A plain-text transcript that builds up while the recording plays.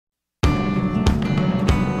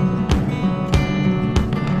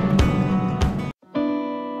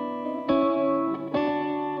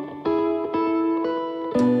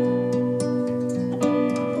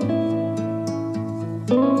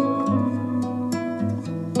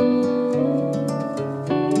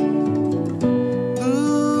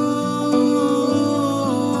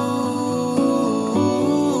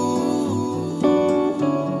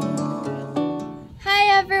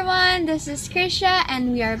Krisha,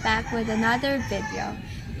 and we are back with another video.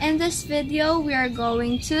 In this video, we are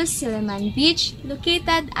going to Silliman Beach,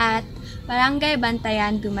 located at Barangay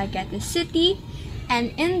Bantayan, Dumaguete City.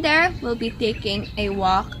 And in there, we'll be taking a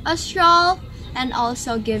walk, a stroll, and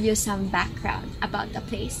also give you some background about the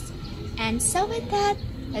place. And so with that,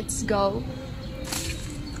 let's go.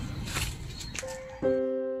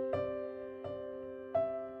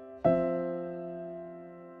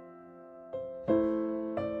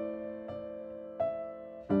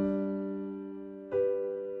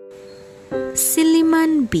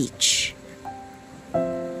 Silliman Beach.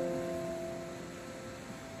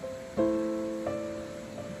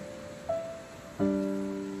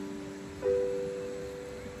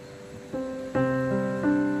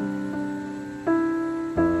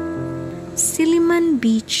 Silliman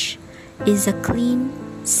Beach is a clean,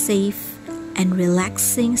 safe, and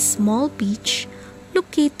relaxing small beach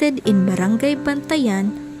located in Barangay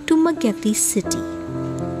Bantayan, Dumaguete City.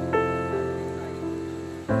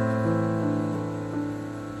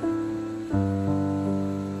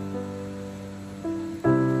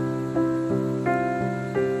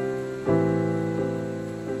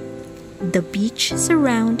 The beach is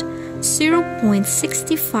around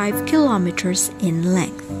 0.65 kilometers in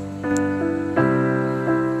length.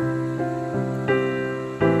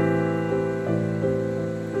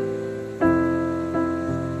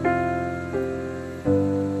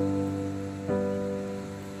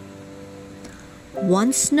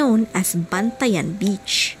 Once known as Bantayan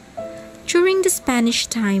Beach, during the Spanish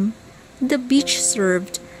time, the beach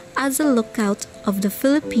served as a lookout of the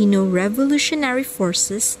Filipino Revolutionary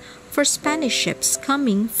Forces for Spanish ships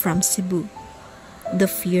coming from Cebu. The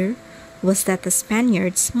fear was that the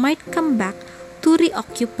Spaniards might come back to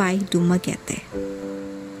reoccupy Dumaguete.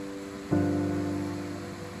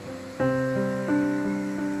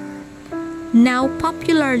 Now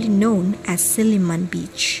popularly known as Silliman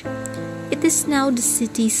Beach, it is now the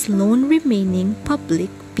city's lone remaining public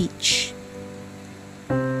beach.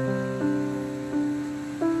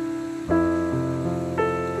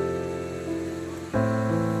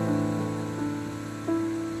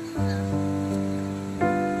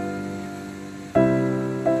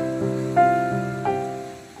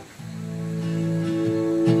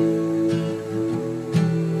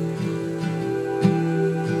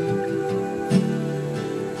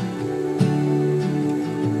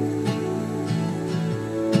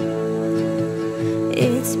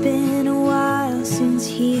 It's been a while since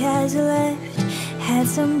he has left. Had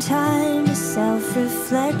some time to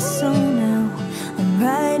self-reflect, so now I'm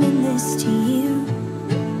writing this to you.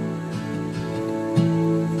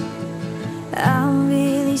 I'm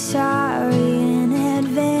really sorry in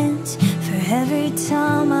advance for every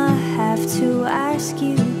time I have to ask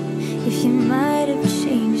you if you might have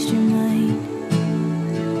changed your mind.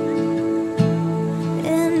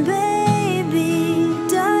 And baby,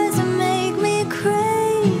 does it make me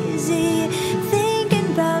crazy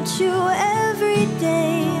thinking about you every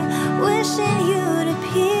day, wishing you'd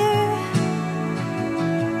appear?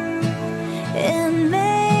 And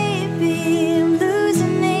maybe I'm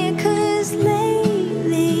losing it 'cause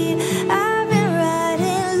lately I've been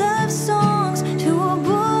writing love songs to a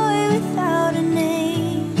boy without a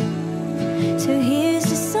name. So here's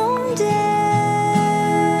to someday.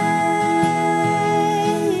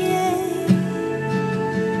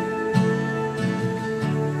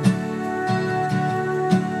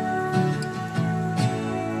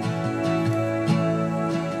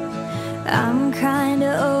 I'm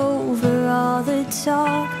kinda over all the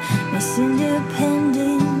talk. Miss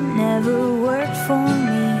Independent never worked for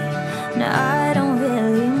me. No, I don't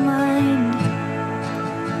really mind.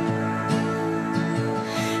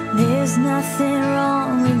 There's nothing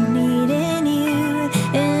wrong with needing you.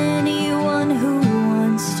 Anyone who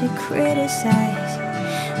wants to criticize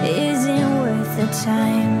isn't worth the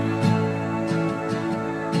time.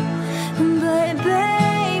 But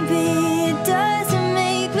baby, it doesn't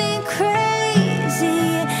make me crazy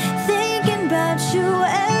thinking about you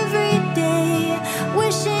every day,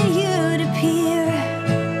 wishing you'd appear.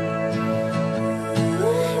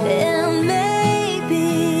 And maybe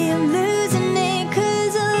I'm losing it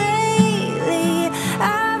 'cause lately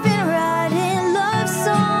I've been writing love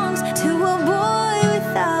songs to a boy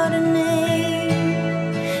without a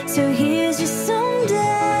name. So here's your someday.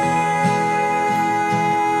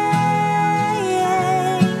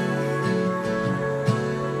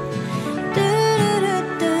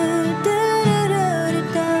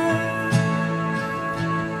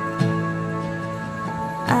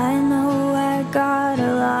 I know I got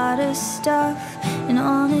a lot of stuff, and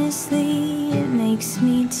honestly it makes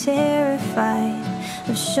me terrified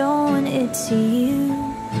of showing it to you.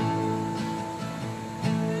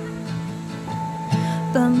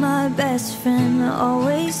 But my best friend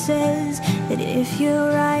always says that if you're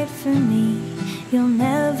right for me, you'll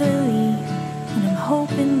never leave. And I'm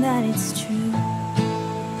hoping that it's true.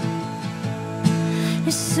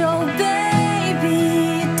 So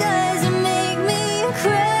baby, it doesn't make me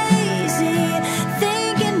crazy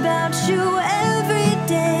thinking about you every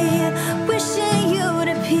day, wishing you'd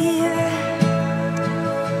appear.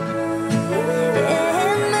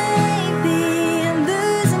 And maybe I'm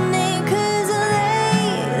losing it 'cause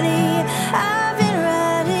lately I've been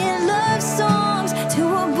writing love songs to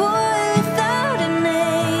a boy without a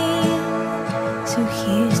name. So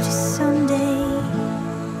here's to someday.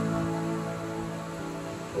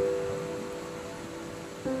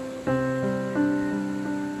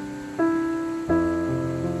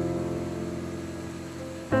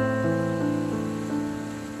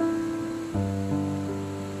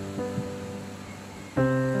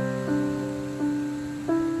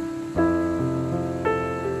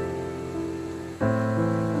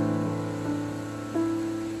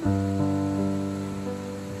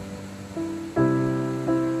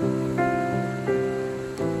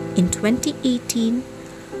 In 2018,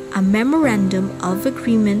 a memorandum of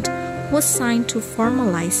agreement was signed to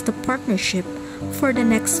formalize the partnership for the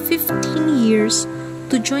next 15 years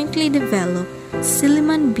to jointly develop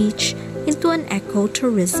Silliman Beach into an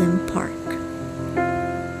ecotourism park.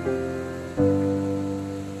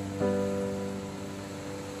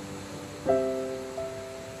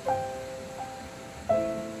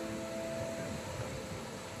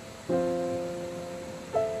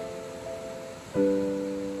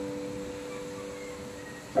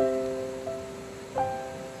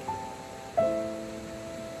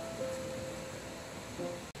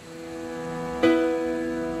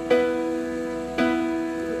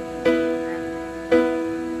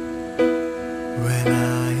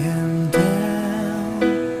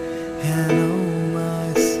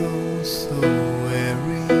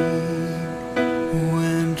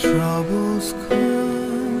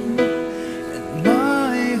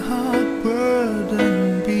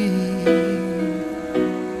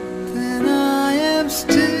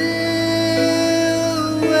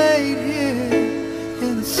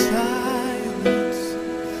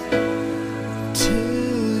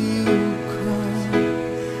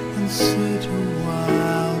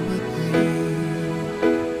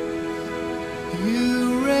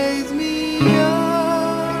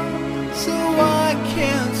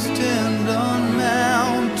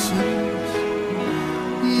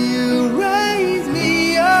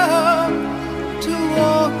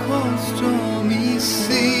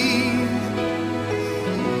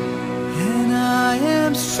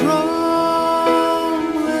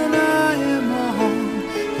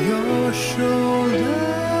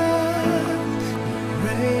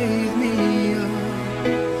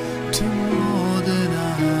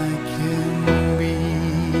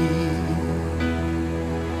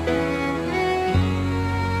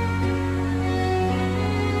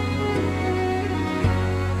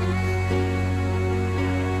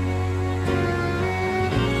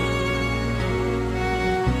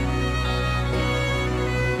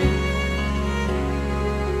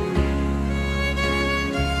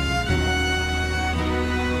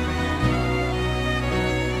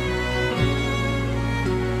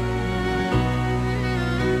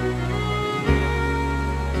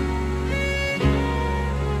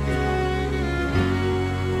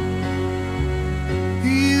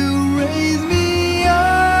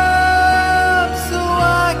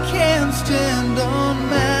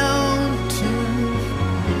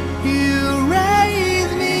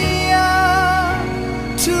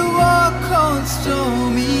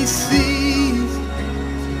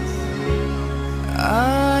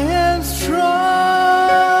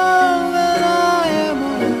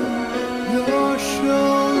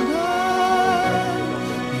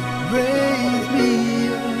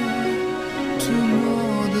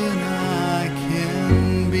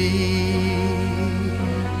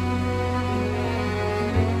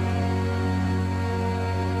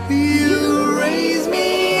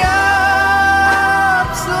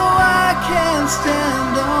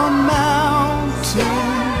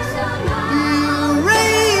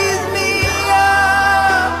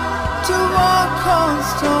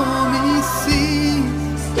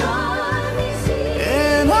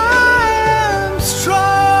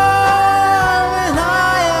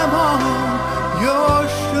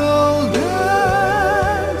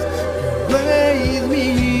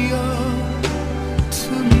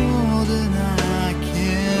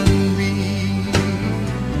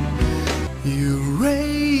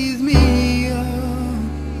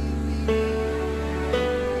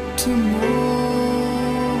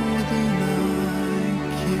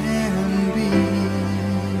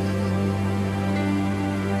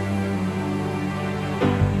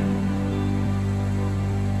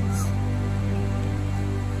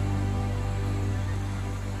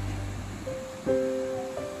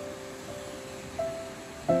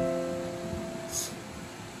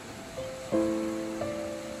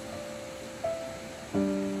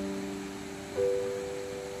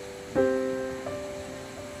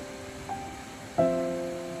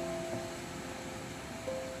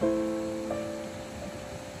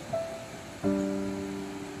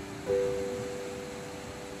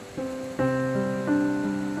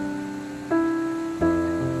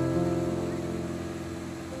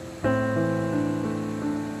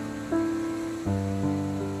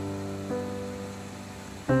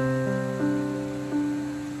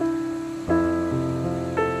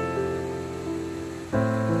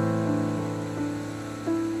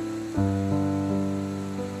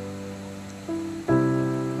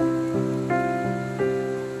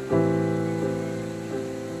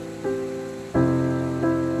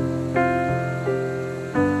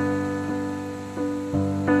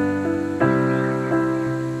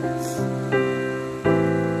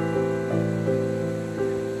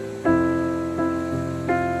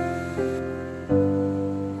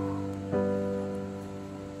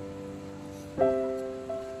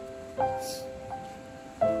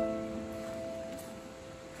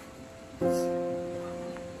 If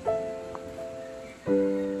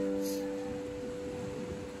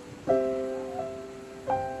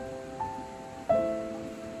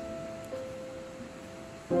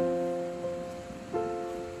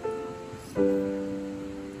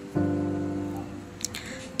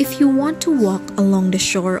you want to walk along the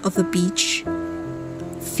shore of a beach,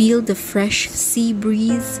 feel the fresh sea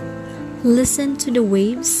breeze, listen to the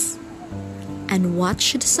waves, and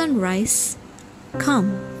watch the sunrise,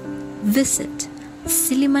 come visit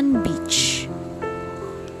Silliman Beach.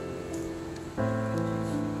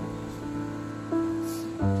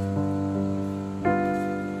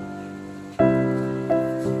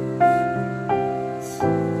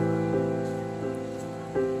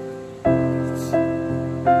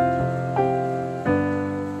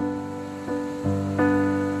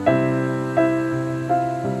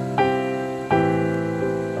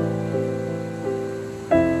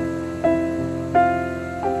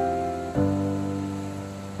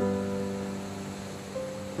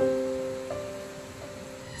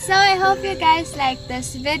 So I hope you guys like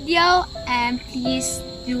this video, and please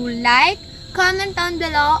do like, comment down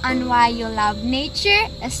below on why you love nature,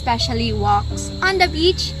 especially walks on the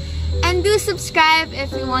beach, and do subscribe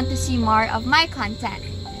if you want to see more of my content.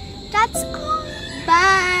 That's all.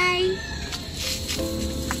 Bye!